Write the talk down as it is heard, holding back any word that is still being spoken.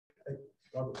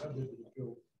Robert, how did it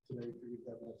feel today for you to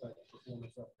have that type of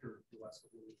performance after the last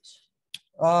couple of weeks?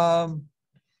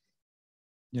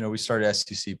 We started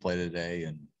SEC play today,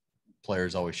 and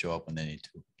players always show up when they need to.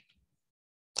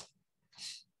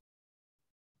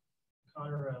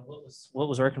 Connor, what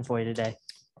was working for you today?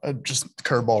 Just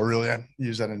curveball, really. I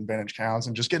use that in advantage counts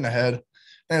and just getting ahead. I think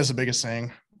that's the biggest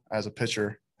thing as a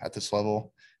pitcher at this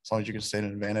level. As long as you can stay in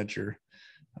an advantage, you're,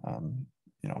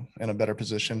 in a better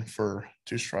position for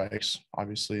 2 strikes,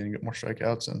 obviously, and get more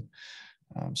strikeouts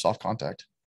and soft contact.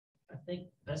 I think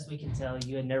best we can tell,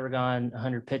 you had never gone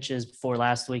 100 pitches before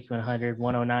last week. You went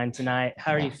 109 tonight.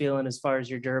 How are you feeling as far as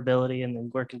your durability and then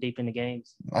working deep into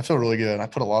games? I feel really good. I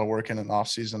put a lot of work in the off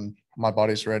season. My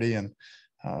body's ready, and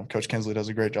Coach Kinsley does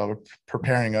a great job of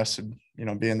preparing us to,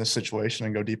 be in this situation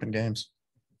and go deep in games.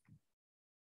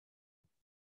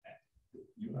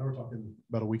 You and I were talking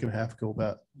about a week and a half ago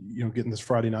about, getting this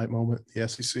Friday night moment, the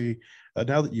SEC.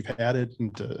 Now that you've had it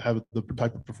and to have the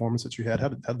type of performance that you had, how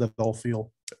did that all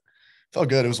feel? Felt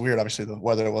good. It was weird. Obviously, the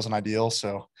weather wasn't ideal,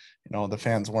 so the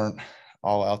fans weren't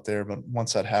all out there. But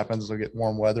once that happens, they'll get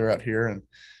warm weather out here, and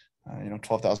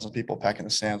 12,000 people packing the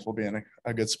stands. We'll be in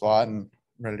a good spot and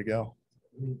ready to go.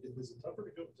 I mean, is it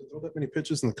tougher to throw that many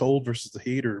pitches in the cold versus the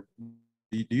heat, or do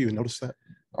you even notice that?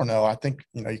 I don't know. I think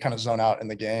you kind of zone out in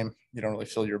the game. You don't really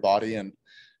feel your body, and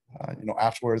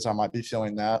afterwards I might be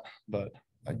feeling that, but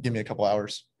give me a couple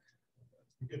hours.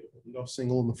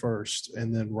 Single in the first,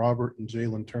 and then Robert and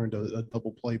Jalen turned a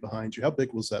double play behind you. How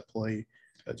big was that play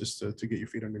just to get your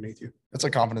feet underneath you? It's a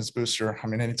confidence booster. I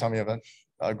mean, anytime you have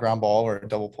a ground ball or a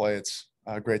double play, it's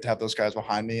great to have those guys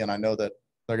behind me, and I know that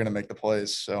they're going to make the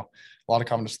plays. So a lot of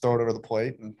confidence, throw it over the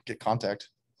plate and get contact.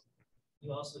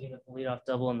 You also get a leadoff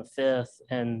double in the 5th,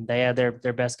 and they had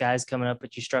their best guys coming up,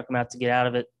 but you struck them out to get out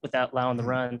of it without allowing the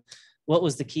run. What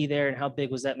was the key there, and how big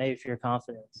was that maybe for your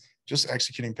confidence? Just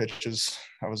executing pitches.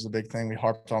 That was the big thing we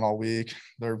harped on all week.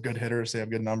 They're good hitters. They have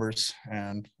good numbers,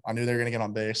 and I knew they were going to get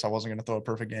on base. I wasn't going to throw a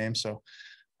perfect game. So,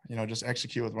 just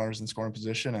execute with runners in scoring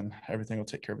position, and everything will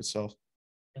take care of itself.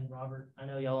 And Robert, I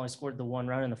know y'all only scored the 1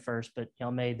 run in the first, but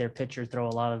y'all made their pitcher throw a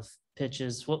lot of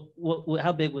pitches.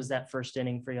 How big was that first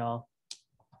inning for y'all?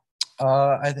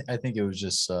 I think it was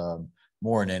just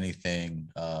more than anything,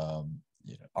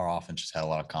 our offense just had a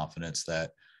lot of confidence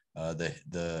that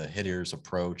the hitter's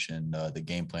approach and the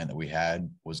game plan that we had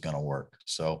was going to work.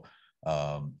 So,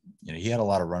 he had a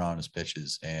lot of run on his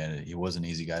pitches, and he was an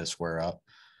easy guy to square up.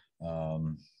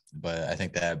 But I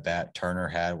think that bat Turner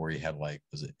had where he had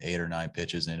 8 or 9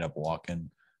 pitches and ended up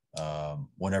walking.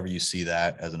 Whenever you see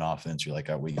that as an offense, you're like,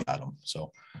 oh, we got him.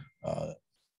 So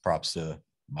props to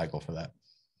Michael for that.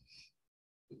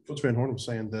 Coach Van Horn was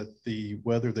saying that the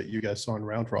weather that you guys saw in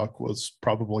Round Rock was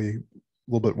probably a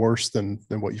little bit worse than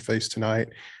what you faced tonight.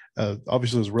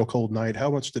 Obviously, it was a real cold night.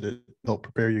 How much did it help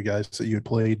prepare you guys that you had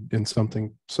played in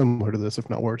something similar to this, if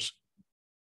not worse?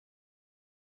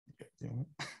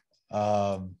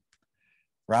 Round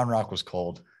Rock was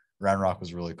cold. Round Rock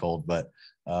was really cold, but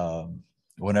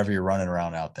whenever you're running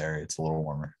around out there, it's a little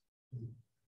warmer.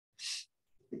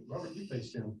 Robert, you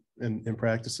faced him in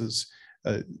practices.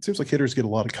 It seems like hitters get a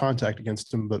lot of contact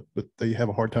against him, but they have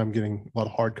a hard time getting a lot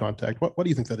of hard contact. What do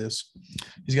you think that is?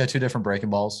 He's got 2 different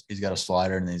breaking balls. He's got a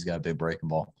slider, and then he's got a big breaking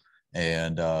ball.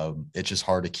 And it's just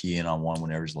hard to key in on one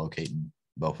whenever he's locating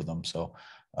both of them. So,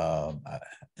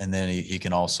 and then he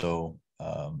can also,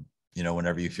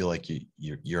 whenever you feel like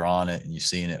you're on it and you're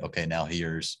seeing it, okay, now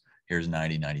here's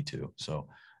 90, 92. So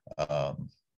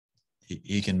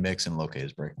he can mix and locate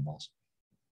his breaking balls.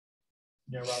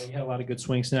 Yeah, Robbie, you had a lot of good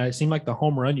swings tonight. It seemed like the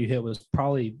home run you hit was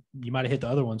probably, you might have hit the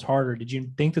other ones harder. Did you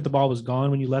think that the ball was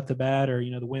gone when you left the bat, or,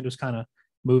 the wind was kind of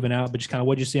moving out, but just kind of,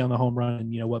 what'd you see on the home run,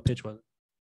 and, what pitch was it?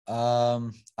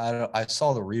 I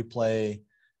saw the replay.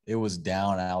 It was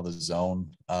down out of the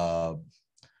zone.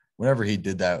 Whenever he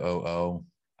did that 0-0,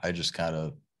 I just kind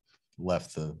of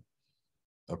left the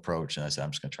approach and I said,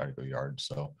 I'm just going to try to go yard.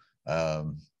 So,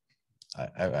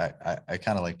 I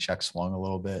kind of check swung a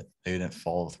little bit. They didn't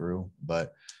follow through,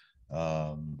 but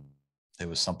it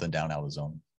was something down out of the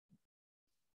zone.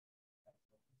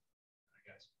 I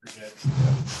guess. Appreciate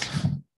it.